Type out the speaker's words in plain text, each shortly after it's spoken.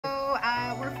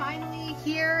we're finally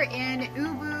here in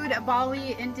UBUD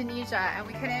Bali, Indonesia, and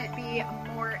we couldn't be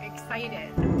more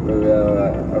excited. We will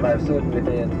arrive soon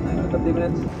within 30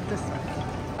 minutes. This way.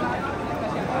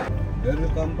 Where do you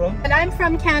come from? And I'm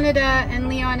from Canada, and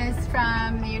Leon is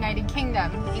from the United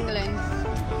Kingdom, England.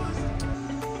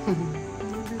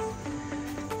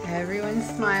 Everyone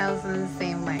smiles in the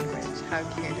same language. How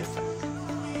cute is that?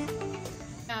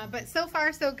 But so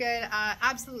far so good.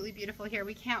 Absolutely beautiful here.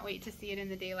 We can't wait to see it in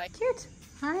the daylight. Cute.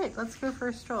 All right, let's go for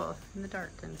a stroll in the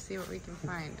dark and see what we can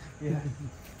find. Yeah.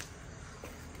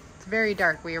 It's very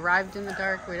dark. We arrived in the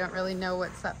dark. We don't really know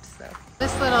what's up. So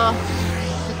this little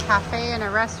cafe and a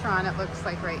restaurant, it looks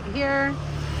like right here.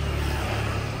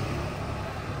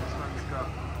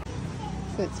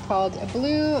 So it's called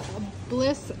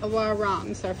Bliss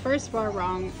Warung. So our first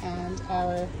Warung and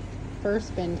our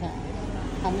first Bintang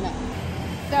coming up.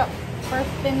 So, first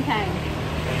Bintang.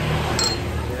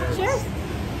 Cheers.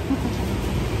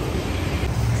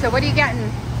 So what are you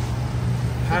getting?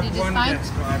 Have one guess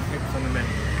what I picked on the menu.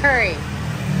 Curry.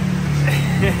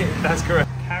 That's correct.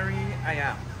 Kari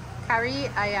ayam. Kari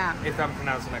ayam. If I'm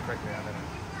pronouncing that correctly, I don't know.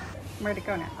 Where'd it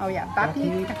go now? Oh yeah,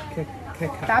 babi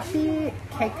Kecap.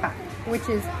 kecap, which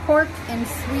is pork in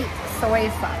sweet soy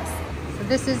sauce. So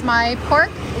this is my pork.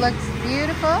 Looks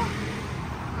beautiful.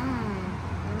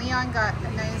 Leon got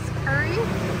a nice curry.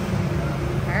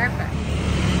 Perfect.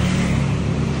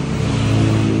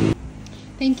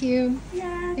 Thank you.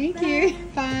 Yeah. Thank you.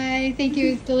 Bye. Thank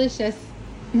you. It's delicious.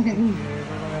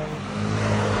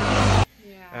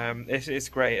 It's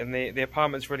great, and the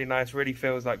apartment's really nice. Really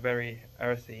feels like very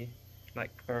earthy,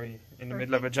 like very in the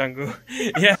middle of a jungle.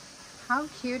 Yeah. How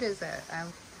cute is it?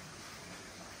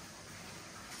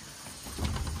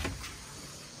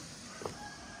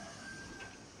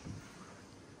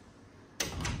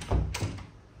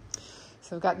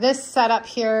 So we've got this set up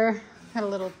here. Got a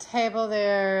little table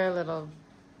there,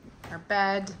 our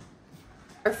bed.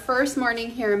 Our first morning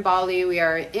here in Bali, we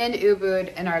are in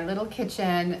UBUD in our little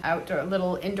kitchen,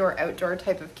 little indoor-outdoor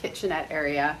type of kitchenette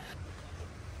area.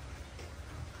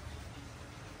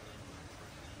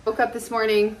 Woke up this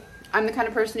morning. I'm the kind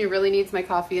of person who really needs my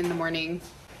coffee in the morning,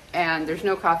 and there's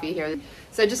no coffee here.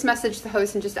 So I just messaged the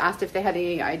host and just asked if they had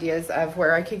any ideas of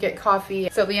where I could get coffee.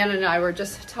 So Leanna and I were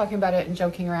just talking about it and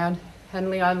joking around. And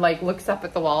Leon like looks up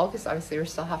at the wall because obviously we're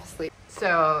still half asleep.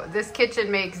 So this kitchen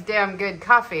makes damn good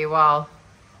coffee. Well,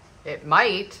 it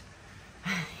might.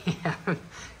 Yeah.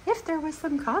 If there was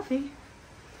some coffee.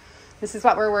 This is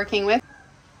what we're working with.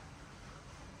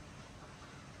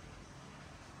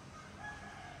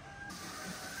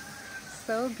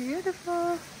 So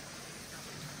beautiful.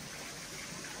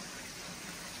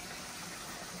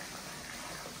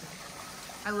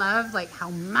 I love like how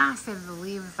massive the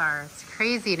leaves are. It's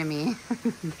crazy to me.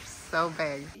 They're so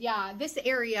big. Yeah, this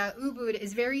area, UBUD,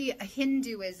 is very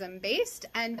Hinduism based,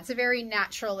 and it's a very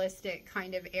naturalistic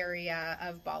kind of area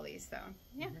of Bali. So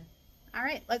yeah. All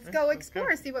right, let's go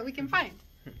explore, see what we can find.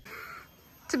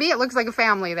 To me, it looks like a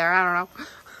family there. I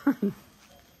don't know.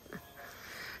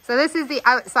 So this is the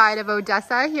outside of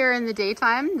Odessa here in the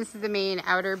daytime. This is the main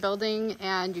outer building,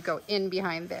 and you go in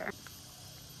behind there.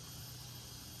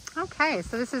 Okay,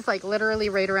 so this is like literally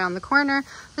right around the corner.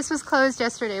 This was closed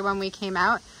yesterday when we came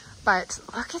out, but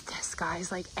look at this, guys.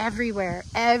 Like everywhere,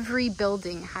 every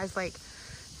building has like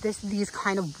these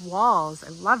kind of walls. I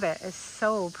love it. It's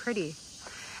so pretty.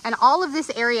 And all of this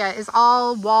area is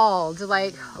all walled,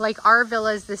 like our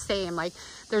villa is the same. Like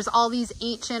there's all these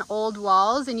ancient old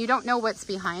walls, and you don't know what's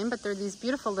behind, but they're these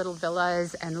beautiful little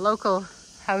villas and local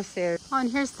houses. Oh,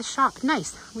 and here's the shop.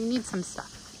 Nice. We need some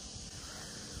stuff.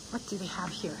 What do they have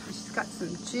here? She's got some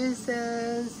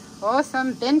juices. Oh,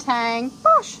 some Bintang.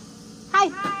 Bosh. Hi.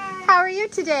 Hi. How are you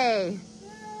today?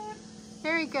 Good.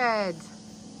 Very good.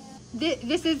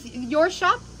 This is your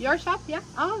shop? Your shop? Yeah.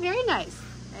 Oh, very nice.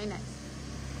 Very nice.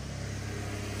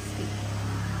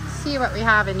 Let's see what we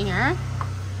have in here.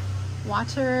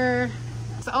 Water.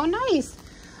 Oh, nice.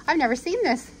 I've never seen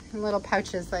this in little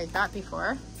pouches like that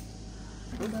before.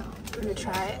 I'm gonna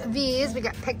try these. We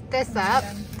got picked this up.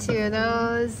 2 of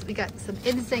those. We got some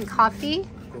instant coffee,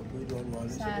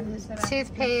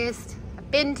 toothpaste, a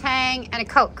Bintang, and a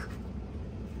Coke.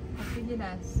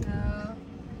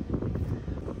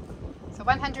 So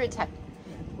 110.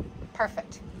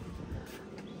 Perfect.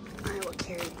 I will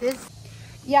carry this.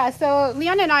 Yeah, so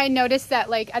Leon and I noticed that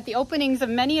like at the openings of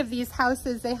many of these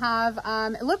houses, they have,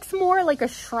 it looks more like a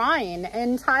shrine.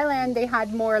 In Thailand, they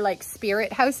had more like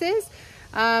spirit houses.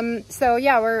 So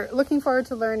yeah, we're looking forward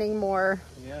to learning more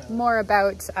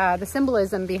about the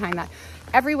symbolism behind that.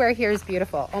 Everywhere here is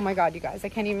beautiful. Oh my God, you guys, I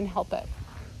can't even help it.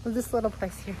 Look at this little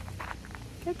place here.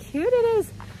 Look how cute it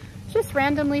is. just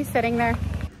randomly sitting there.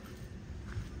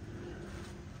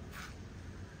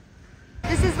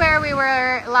 This is where we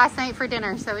were last night for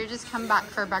dinner, so we just come back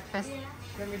for breakfast.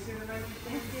 Can we see the menu?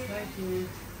 Thank you.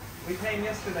 We came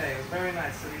yesterday. It was very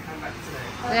nice, so we come back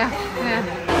today. Yeah.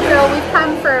 So we've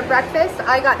come for breakfast.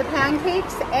 I got the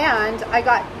pancakes and I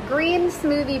got green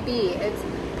smoothie B. It's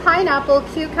pineapple,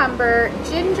 cucumber,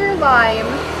 ginger lime,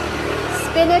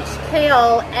 spinach,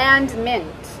 kale, and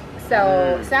mint.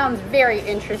 So sounds very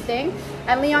interesting.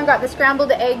 And Leon got the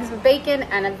scrambled eggs with bacon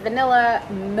and a vanilla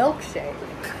milkshake.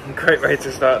 Great way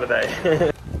to start the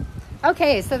day.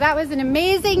 Okay, so that was an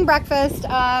amazing breakfast,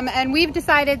 and we've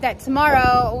decided that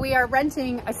tomorrow we are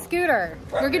renting a scooter.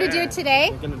 We're gonna do it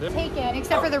today, take it,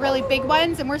 except for the really big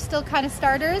ones, and we're still kind of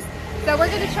starters. So we're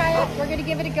gonna try it, we're gonna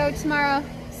give it a go tomorrow,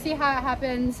 see how it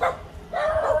happens.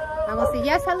 And we'll see.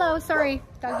 Yes, hello, sorry,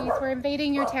 doggies, we're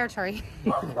invading your territory.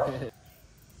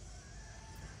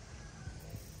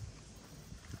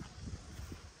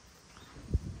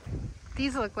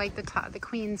 These look like the top, the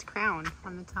queen's crown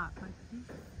on the top.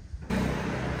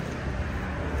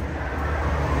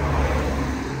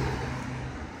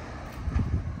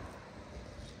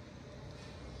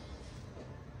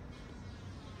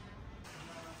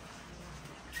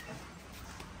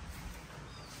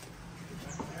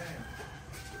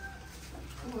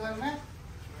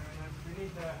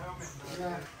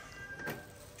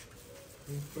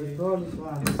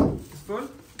 Full?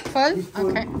 Full?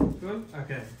 Okay. Full?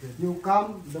 Okay. Good. You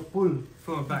come the full.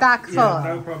 Full Back full. Yeah,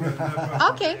 no problem. No problem.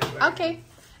 Okay, okay.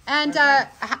 And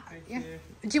Thank you.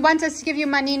 do you want us to give you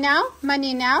money now?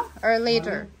 Money now or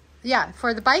later? Yeah,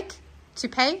 for the bike to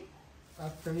pay?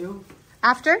 After you?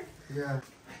 After? Yeah.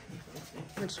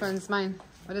 Which one's mine?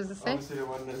 What does it say? Obviously the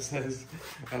one that says,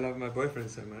 I love my boyfriend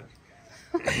so much.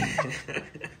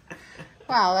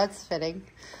 Wow, that's fitting.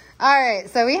 All right,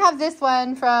 so we have this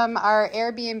one from our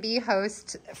Airbnb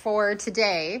host for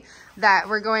today that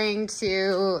we're going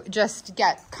to just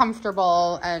get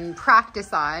comfortable and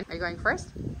practice on. Are you going first?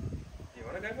 You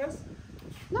want to go first?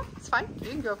 No, it's fine.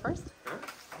 You can go first. Huh?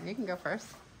 You can go first.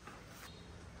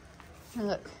 And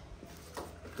look,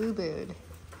 UBUD.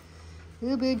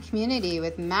 UBUD community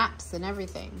with maps and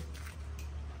everything.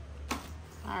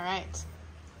 All right.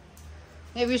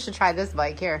 Maybe we should try this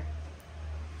bike here.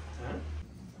 Huh?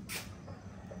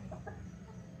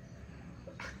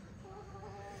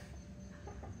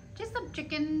 Just some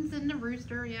chickens and a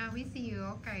rooster. Yeah, we see you.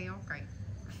 Okay, okay.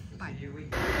 Bye. See you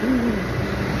week.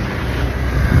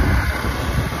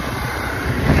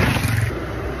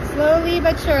 Slowly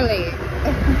but surely.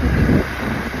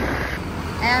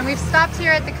 And we've stopped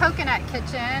here at the Coconut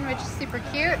Kitchen, which is super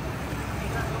cute.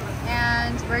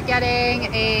 And we're getting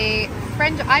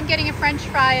I'm getting a French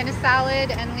fry and a salad,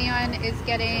 and Leon is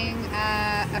getting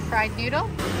a fried noodle.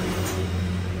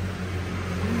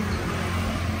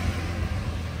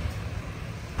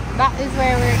 That is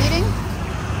where we're eating.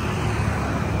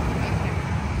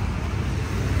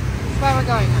 That's where we're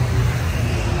going now.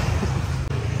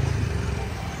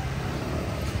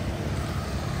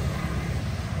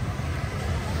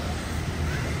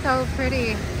 So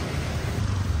pretty.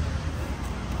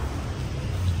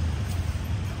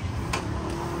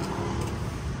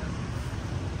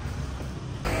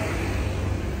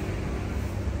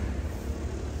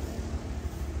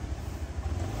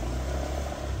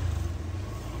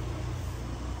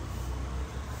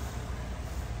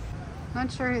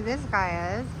 Not sure who this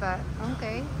guy is, but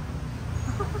okay.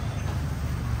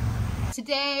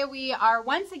 Today we are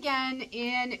once again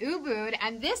in UBUD,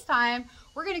 and this time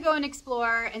we're gonna go and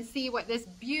explore and see what this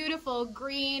beautiful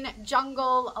green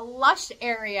jungle lush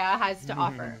area has to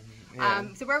offer. Yeah.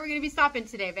 So where are we gonna be stopping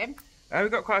today, babe? We've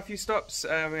got quite a few stops.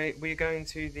 We're going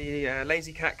to the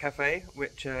Lazy Cat Cafe,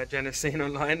 which Jen has seen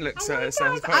online. Looks sounds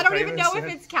quite I don't even famous. know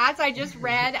if it's cats. I just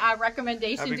read a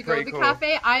recommendation That'd to be go to pretty the cool.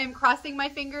 cafe. I am crossing my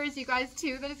fingers, you guys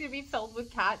too, that it's gonna be filled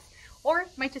with cats, or it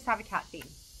might just have a cat theme.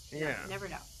 Yeah. Never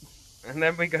know. And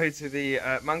then we go to the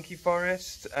monkey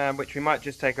forest, which we might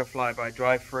just take a flyby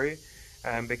drive-through,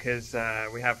 because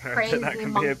we have heard Crazy that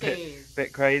can monkeys. be a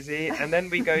bit crazy. And then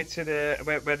we go to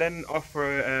we're then off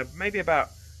for maybe about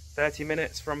 30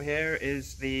 minutes from here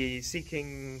is the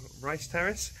Seeking Rice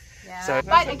Terrace. Yeah. So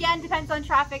But again, depends on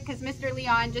traffic, because Mr.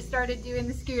 Leon just started doing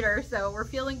the scooter, so we're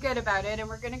feeling good about it, and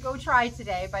we're gonna go try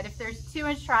today. But if there's too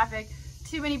much traffic,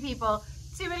 too many people,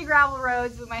 too many gravel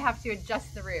roads, we might have to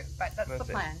adjust the route. But that's the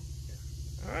plan.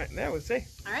 All right, now we'll see.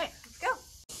 All right, let's go.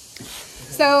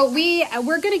 So we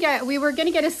were gonna get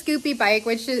a Scoopy bike,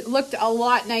 which looked a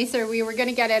lot nicer. We were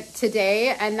gonna get it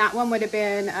today, and that one would have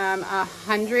been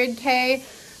 100K.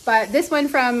 But this one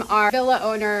from our villa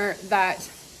owner that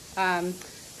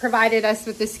provided us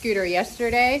with the scooter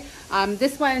yesterday.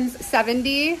 This one's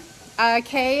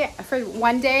 70K for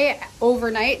one day,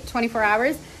 overnight, 24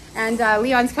 hours. And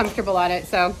Leon's comfortable on it,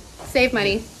 so save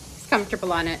money. He's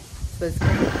comfortable on it. So it's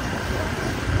great.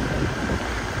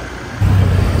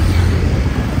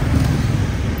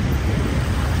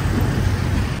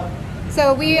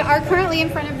 So we are currently in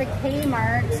front of the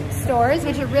Kmart stores,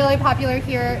 which are really popular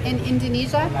here in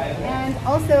Indonesia. And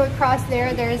also across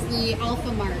there, there's the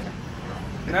Alpha Mart.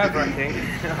 Nerve-wracking.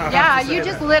 Yeah, you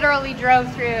just literally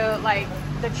drove through like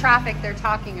the traffic they're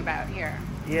talking about here.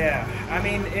 Yeah, I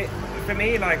mean, for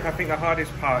me, like, I think the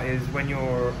hardest part is when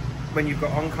you've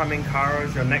got oncoming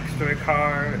cars, you're next to a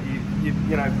car, you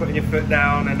know, putting your foot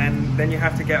down, and then you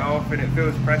have to get off, and it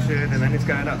feels pressured, and then it's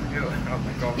going uphill. Oh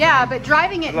my god. Yeah, but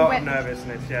driving it, a lot of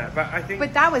nervousness. Yeah, but I think.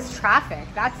 But that was traffic.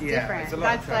 That's different. It's a lot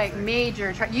That's of traffic. like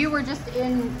major. You were just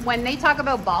in when they talk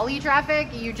about Bali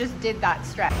traffic. You just did that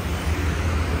stretch.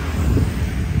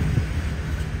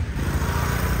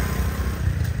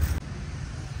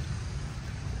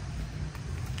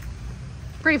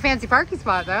 Pretty fancy parking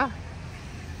spot though.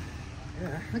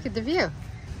 Yeah. Look at the view.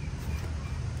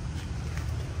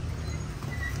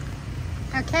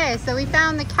 Okay, so we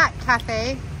found the cat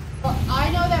cafe. Well, I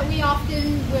know that we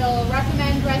often will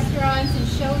recommend restaurants and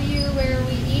show you where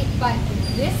we eat, but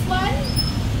this one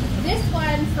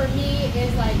for me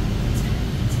is like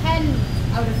 10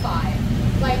 out of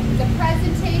 5. Like the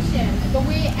presentation, the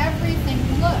way everything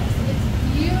looks, it's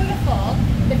beautiful.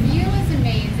 The view is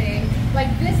amazing. Like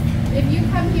this, if you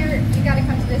come here, you gotta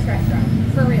come to this restaurant,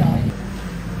 for real.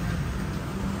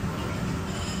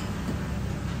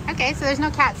 Okay, so there's no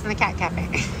cats in the cat cafe.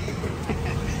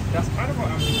 That's kind of what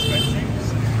I was expecting.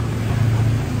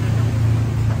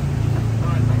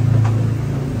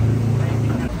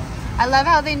 I love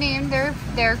how they named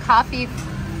their coffee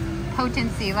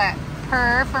potency. Like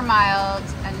purr for mild,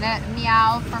 and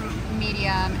meow for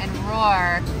medium, and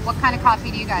roar. What kind of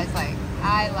coffee do you guys like?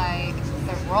 I like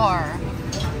the roar.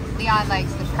 Leon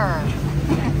likes the purr.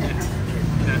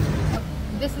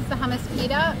 This is the hummus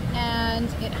pita, and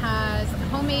it has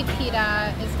homemade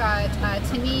pita. It's got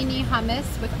tahini hummus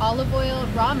with olive oil,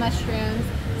 raw mushrooms,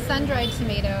 sun-dried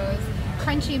tomatoes,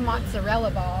 crunchy mozzarella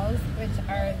balls, which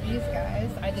are these guys.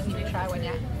 I didn't even try one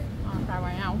yet. I'll try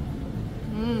one now.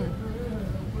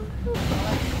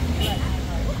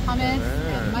 Hummus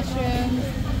and mushrooms,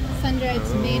 sun-dried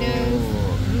tomatoes.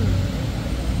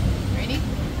 Ready?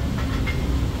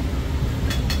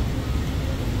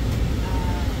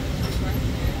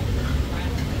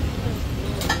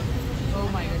 Oh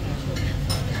my goodness.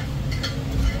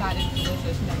 That is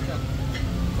delicious. No joke.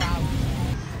 Wow.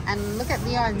 And look at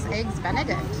Leon's eggs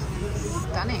Benedict.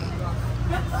 Stunning.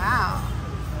 Wow.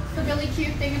 The really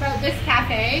cute thing about this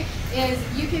cafe is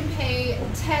you can pay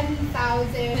 10,000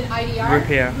 IDR.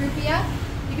 Rupiah.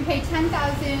 You can pay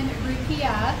 10,000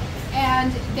 rupiah,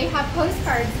 and they have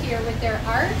postcards here with their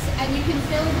art, and you can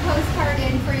fill the postcard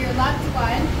in for your loved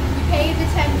one. You pay the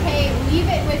 10K, leave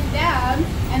it with them,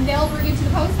 and they'll bring it to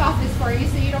the post office for you,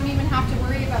 so you don't even have to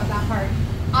worry about that part.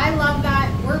 I love that.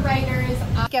 We're writers.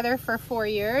 Together for 4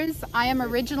 years. I am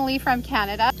originally from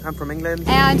Canada. I'm from England.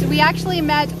 And we actually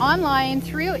met online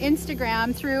through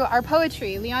Instagram, through our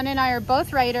poetry. Leon and I are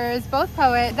both writers, both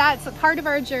poets. That's a part of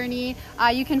our journey.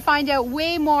 You can find out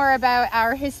way more about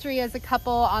our history as a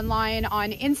couple online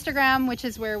on Instagram, which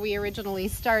is where we originally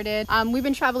started. We've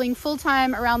been traveling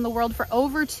full-time around the world for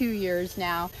over 2 years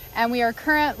now. And we are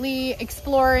currently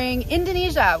exploring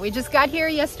Indonesia. We just got here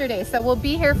yesterday, so we'll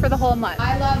be here for the whole month.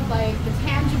 I love like the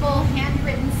tangible,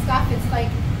 handwritten stuff. It's like,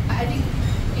 I think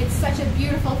it's such a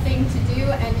beautiful thing to do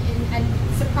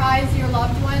and surprise your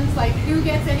loved ones. Like, who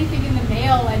gets anything in the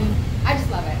mail? And I just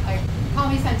love it. Like, call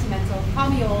me sentimental, call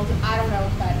me old, I don't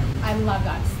know, but I love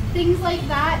that. Things like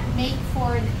that make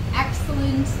for an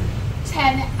excellent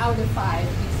 10 out of 5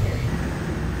 experience.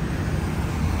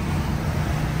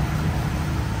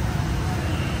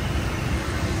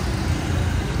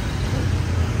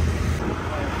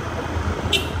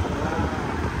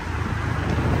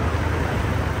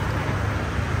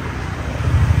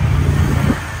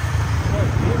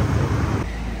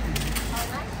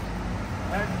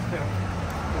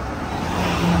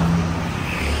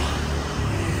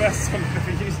 First time I've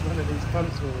ever used one of these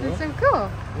pumps before. That's so cool.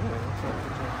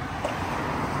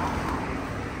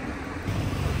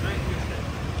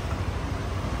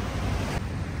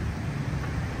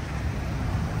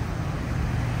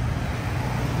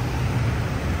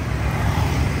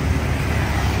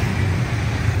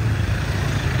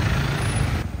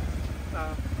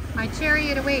 My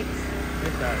chariot awaits.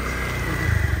 It does.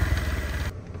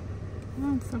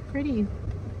 Oh, it's so pretty.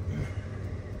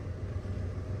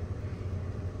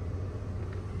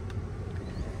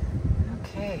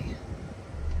 Okay.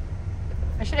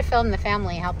 I should have filmed the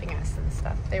family helping us and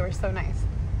stuff. They were so nice.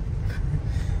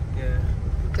 Yeah.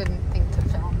 Didn't think to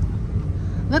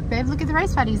film. Look, babe, look at the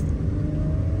rice paddies. You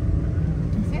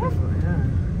see it? Yeah.